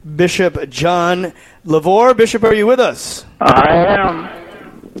Bishop John LeVoir. Bishop, are you with us? I am.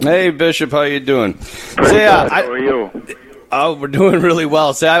 Hey, Bishop, how you doing? How are you? Oh, we're doing really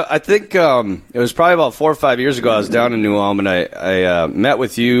well. I think it was probably about 4 or 5 years ago. I was down in New Ulm, and I met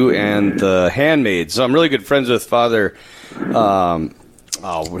with you and the handmaids. So I'm really good friends with Father.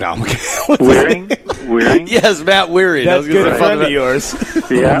 Wearing? Yes, Matt Wearing. That's a good friend of yours.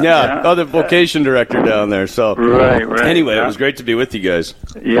 Yeah. Other vocation director down there. So right. Anyway, it was great to be with you guys.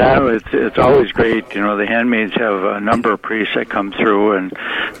 Yeah, it's always great. The handmaids have a number of priests that come through, and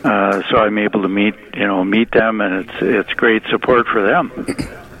so I'm able to meet them, and it's great support for them.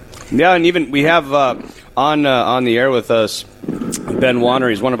 Yeah, and even we have on the air with us Ben Wanner.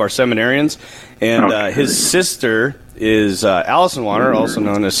 He's one of our seminarians, and his sister is Allison Wanner, also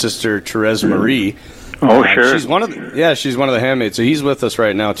known as Sister Therese Marie. Oh, sure. She's one of the handmaids. So he's with us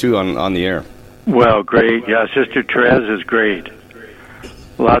right now too on the air. Well, great. Yeah, Sister Therese is great.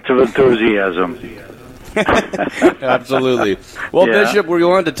 Lots of enthusiasm. Absolutely. Well, yeah. Bishop, we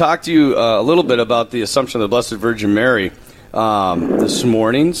wanted to talk to you a little bit about the Assumption of the Blessed Virgin Mary this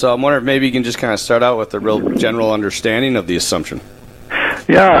morning. So I'm wondering if maybe you can just kind of start out with a real general understanding of the Assumption.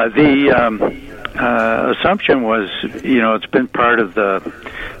 Yeah, the Assumption was, it's been part of the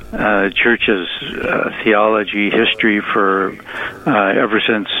Church's theology history for ever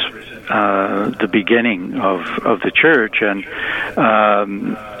since the beginning of the Church. And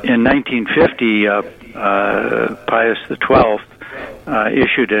in 1950, Pius XII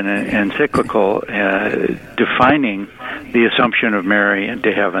issued an encyclical defining the Assumption of Mary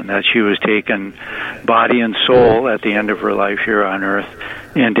into heaven, that she was taken body and soul at the end of her life here on earth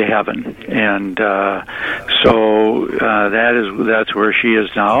into heaven. And so that's where she is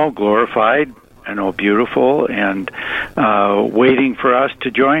now, glorified and beautiful, and waiting for us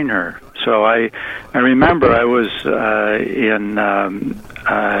to join her. So I remember I was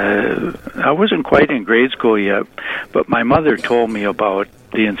I wasn't quite in grade school yet, but my mother told me about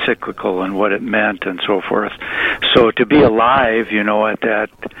the encyclical and what it meant and so forth. So to be alive, at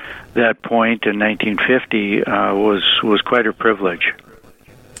that point in 1950 was quite a privilege.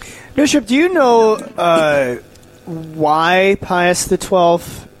 Bishop, do you know why Pius XII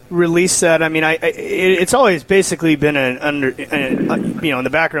released that? I mean, it's always basically been in the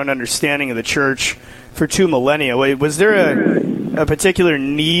background understanding of the Church for 2 millennia. Was there a particular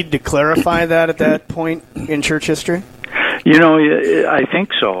need to clarify that at that point in Church history? I think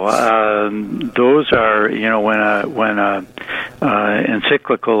so. Those are, when a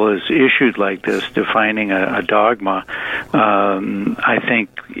encyclical is issued like this, defining a dogma, I think,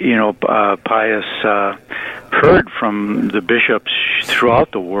 Pius heard from the bishops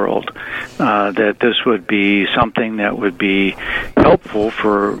throughout the world that this would be something that would be helpful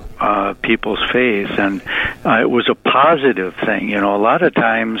for people's faith, and it was a positive thing. A lot of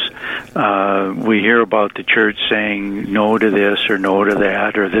times we hear about the Church saying no to this or no to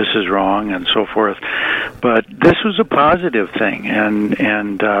that, or this is wrong and so forth, but this was a positive thing,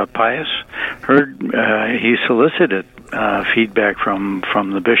 and Pius heard, he solicited feedback from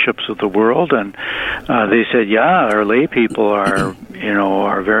the bishops of the world, and they said, yeah, our lay people are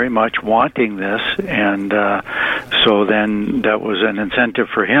very much wanting this, and so then that was an incentive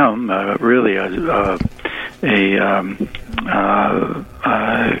for him, really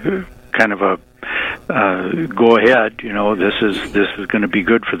kind of a go ahead, this is going to be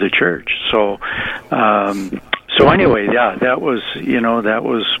good for the Church. So anyway, yeah, that was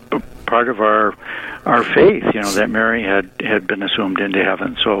part of our faith, that Mary had been assumed into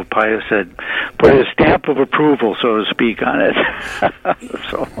heaven. So Pius had put a stamp of approval, so to speak, on it.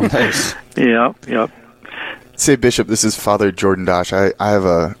 So, nice. Yep. Say, Bishop, this is Father Jordan Dosh. I have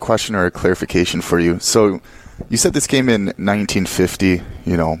a question or a clarification for you. So you said this came in 1950,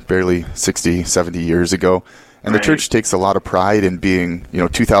 barely 60, 70 years ago. And right. The Church takes a lot of pride in being,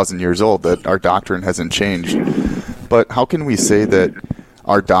 2,000 years old, that our doctrine hasn't changed. But how can we say that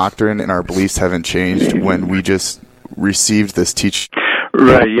our doctrine and our beliefs haven't changed when we just received this teaching?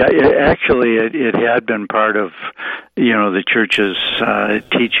 Right. Yeah. It had been part of, the Church's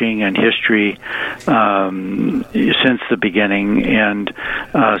teaching and history since the beginning, and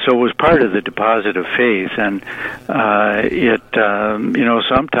so it was part of the deposit of faith. And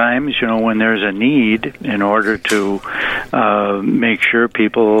sometimes, when there's a need, in order to make sure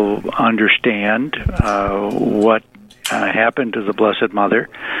people understand what happened to the Blessed Mother,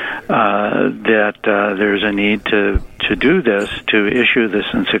 that there's a need to do this, to issue this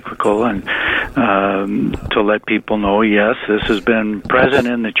encyclical, and to let people know, yes, this has been present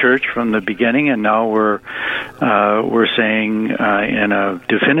in the church from the beginning, and now we're saying in a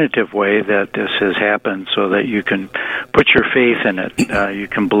definitive way that this has happened, so that you can put your faith in it, you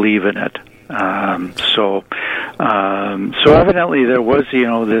can believe in it. So evidently there was,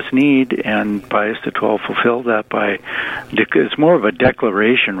 this need, and Pius XII fulfilled that by, it's more of a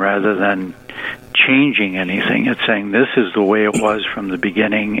declaration rather than changing anything. It's saying this is the way it was from the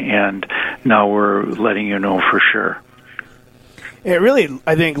beginning, and now we're letting you know for sure. It really,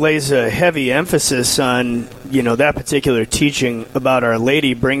 I think, lays a heavy emphasis on, that particular teaching about Our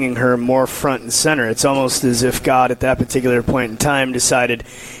Lady, bringing her more front and center. It's almost as if God at that particular point in time decided,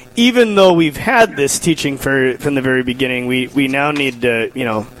 even though we've had this teaching from the very beginning, we now need to,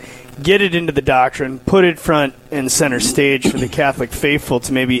 get it into the doctrine, put it front and center stage for the Catholic faithful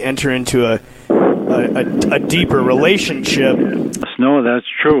to maybe enter into a deeper relationship. No, that's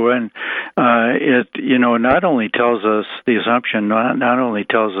true, and it not only tells us, the assumption not only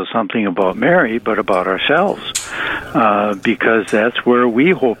tells us something about Mary, but about ourselves, because that's where we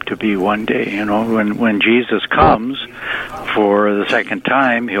hope to be one day. When Jesus comes for the second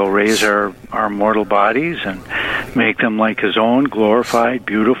time, he'll raise our mortal bodies and make them like his own, glorified,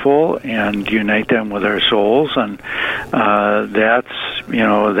 beautiful, and unite them with our souls, and that's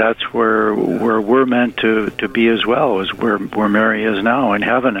where we're meant to be as well, as where Mary is now in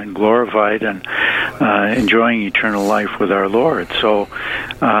heaven and glorified and enjoying eternal life with our Lord. So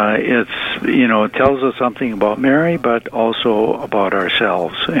it tells us something about Mary, but also about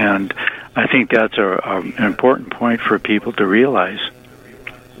ourselves, and I think that's an important point for people to realize.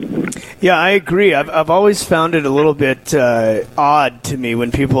 Yeah, I agree. I've always found it a little bit odd to me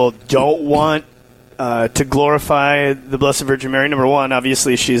when people don't want to glorify the Blessed Virgin Mary. Number one,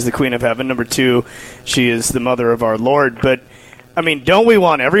 obviously, she is the Queen of Heaven. Number two, she is the Mother of our Lord. But, don't we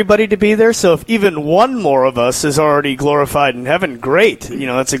want everybody to be there? So if even one more of us is already glorified in heaven, great.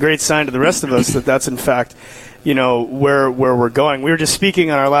 That's a great sign to the rest of us that that's, in fact, where we're going. We were just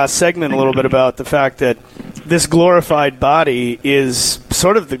speaking on our last segment a little bit about the fact that this glorified body is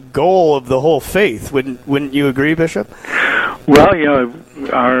sort of the goal of the whole faith. Wouldn't you agree, Bishop? Well, the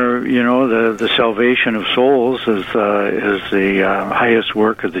salvation of souls is the highest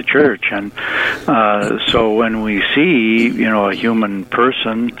work of the church, and so when we see a human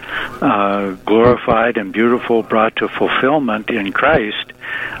person glorified and beautiful, brought to fulfillment in Christ,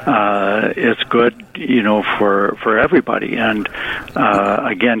 it's good, for everybody, and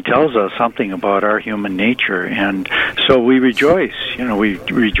again tells us something about our human nature, and so we rejoice. We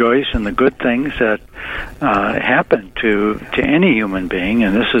rejoice in the good things that happen to any human being,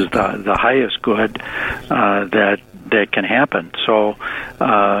 and this is the highest good that can happen. So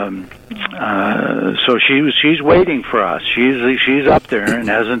she's waiting for us. She's up there and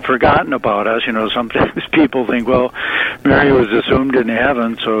hasn't forgotten about us. Sometimes people think, well, Mary was assumed in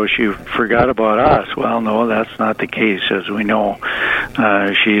heaven, so she forgot about us. Well, no, that's not the case. As we know,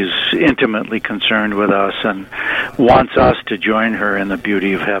 she's intimately concerned with us and wants us to join her in the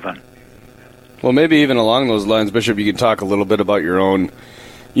beauty of heaven. Well, maybe even along those lines, Bishop, you could talk a little bit about your own,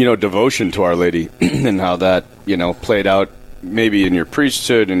 devotion to Our Lady and how that, played out maybe in your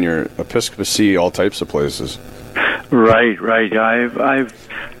priesthood, in your episcopacy, all types of places. Right. I've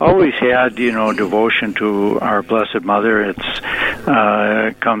always had, devotion to our Blessed Mother. It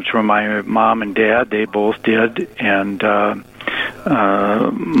comes from my mom and dad. They both did, and my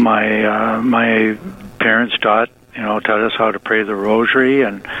parents taught us how to pray the Rosary,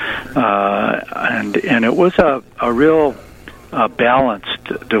 and it was a real balanced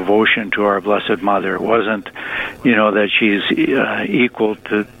devotion to our Blessed Mother. It wasn't, that she's equal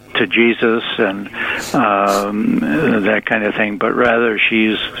to Jesus and that kind of thing, but rather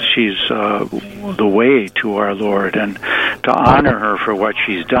she's the way to our Lord, and to honor her for what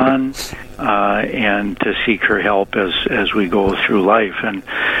she's done, and to seek her help as we go through life. And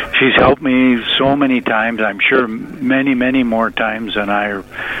she's helped me so many times, I'm sure many, many more times than I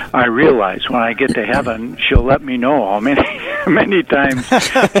realize. When I get to heaven, she'll let me know how many times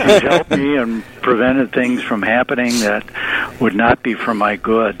she's helped me and prevented things from happening that would not be for my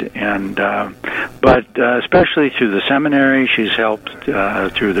good. And but especially through the seminary, she's helped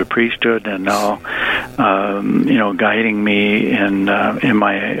through the priesthood, and now guiding me in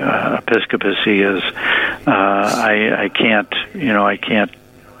my episcopacy is I can't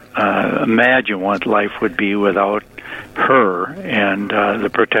imagine what life would be without her and the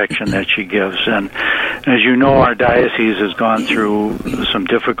protection that she gives. And as you know, our diocese has gone through some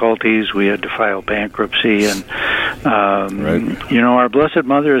difficulties. We had to file bankruptcy, and our Blessed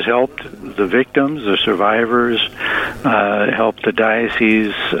Mother has helped the victims, the survivors, help the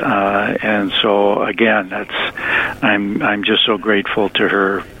diocese, and so again, I'm just so grateful to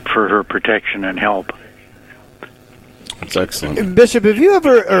her for her protection and help. That's excellent. Bishop, have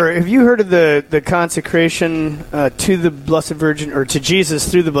you heard of the consecration to the Blessed Virgin, or to Jesus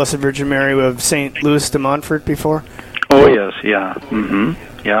through the Blessed Virgin Mary of St. Louis de Montfort before? Oh yes, yeah,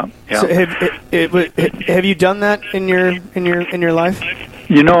 yeah. So have you done that in your life?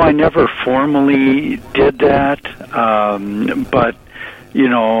 You know, I never formally did that, but you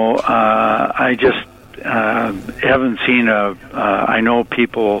know, I just haven't seen I know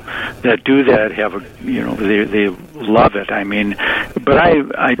people that do that they love it. I mean, but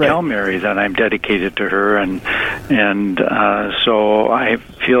I tell Mary that I'm dedicated to her, and so I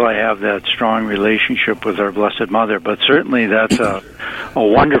feel I have that strong relationship with our Blessed Mother. But certainly that's a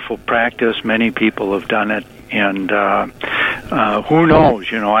wonderful practice. Many people have done it. And who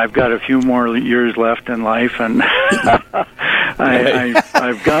knows? You know, I've got a few more years left in life, and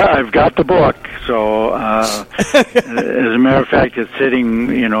I've got the book. So, as a matter of fact, it's sitting,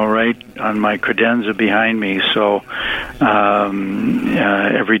 right on my credenza behind me. So,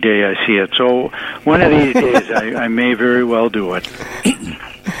 every day I see it. So, one of these days, I may very well do it.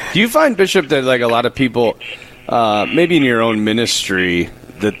 Do you find, Bishop, that like a lot of people, maybe in your own ministry,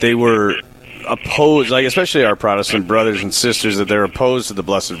 that they were opposed, like especially our Protestant brothers and sisters, that they're opposed to the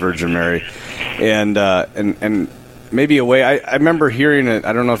Blessed Virgin Mary, and maybe a way I remember hearing it.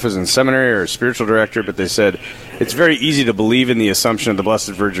 I don't know if it was in seminary or a spiritual director, but they said it's very easy to believe in the Assumption of the Blessed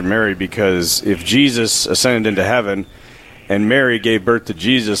Virgin Mary, because if Jesus ascended into heaven and Mary gave birth to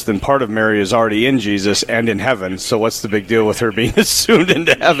Jesus, then part of Mary is already in Jesus and in heaven. So what's the big deal with her being assumed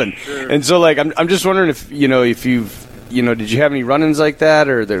into heaven? Sure. And so, like, I'm just wondering if you've did you have any run-ins like that,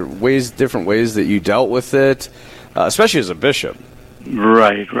 or are there different ways that you dealt with it, especially as a bishop?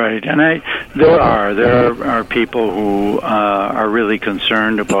 Right, and there are people who are really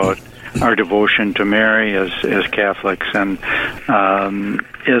concerned about our devotion to Mary as Catholics, and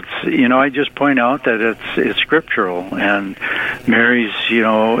it's I just point out that it's scriptural, and Mary's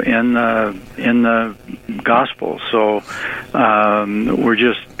in the gospel, so we're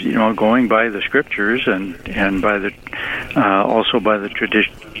just going by the scriptures and by the also by the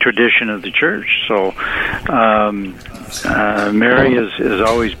tradition of the church. So Mary has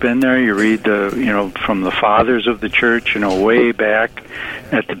always been there. You read from the fathers of the church, way back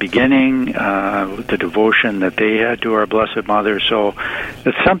at the beginning, the devotion that they had to our Blessed Mother. So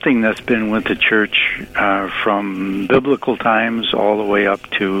it's something that's been with the church from biblical times all the way up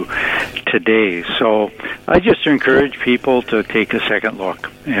to today. So I just encourage people to take a second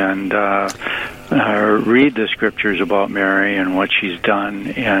look and read the scriptures about Mary and what she's done,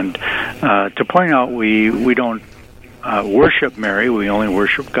 and to point out we don't worship Mary, we only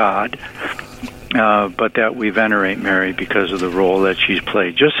worship God. But that we venerate Mary because of the role that she's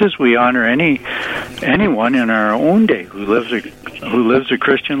played, just as we honor anyone in our own day who lives a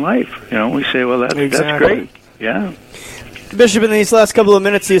Christian life. We say, well, that's great. Yeah. Bishop, in these last couple of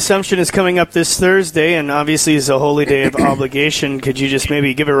minutes, the Assumption is coming up this Thursday, and obviously it's a holy day of obligation. Could you just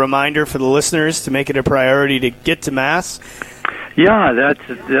maybe give a reminder for the listeners to make it a priority to get to Mass? Yeah, that's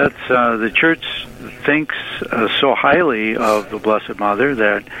the Church thinks so highly of the Blessed Mother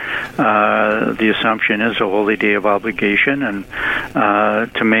that the Assumption is a holy day of obligation, and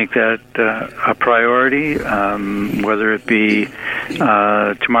to make that a priority, whether it be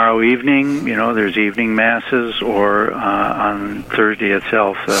tomorrow evening, there's evening masses, or on Thursday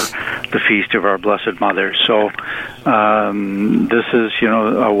itself, the feast of our Blessed Mother. So this is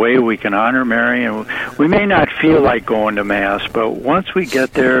a way we can honor Mary, and we may not feel like going to Mass, but once we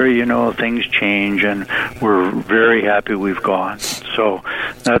get there, things change, and we're very happy we've gone. So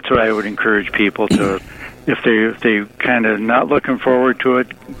that's what I would encourage people to, if they kind of not looking forward to it,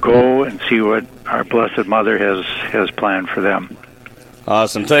 go and see what our Blessed Mother has planned for them.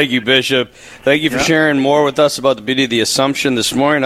 Awesome. Thank you, Bishop. Thank you for sharing more with us about the beauty of the Assumption this morning.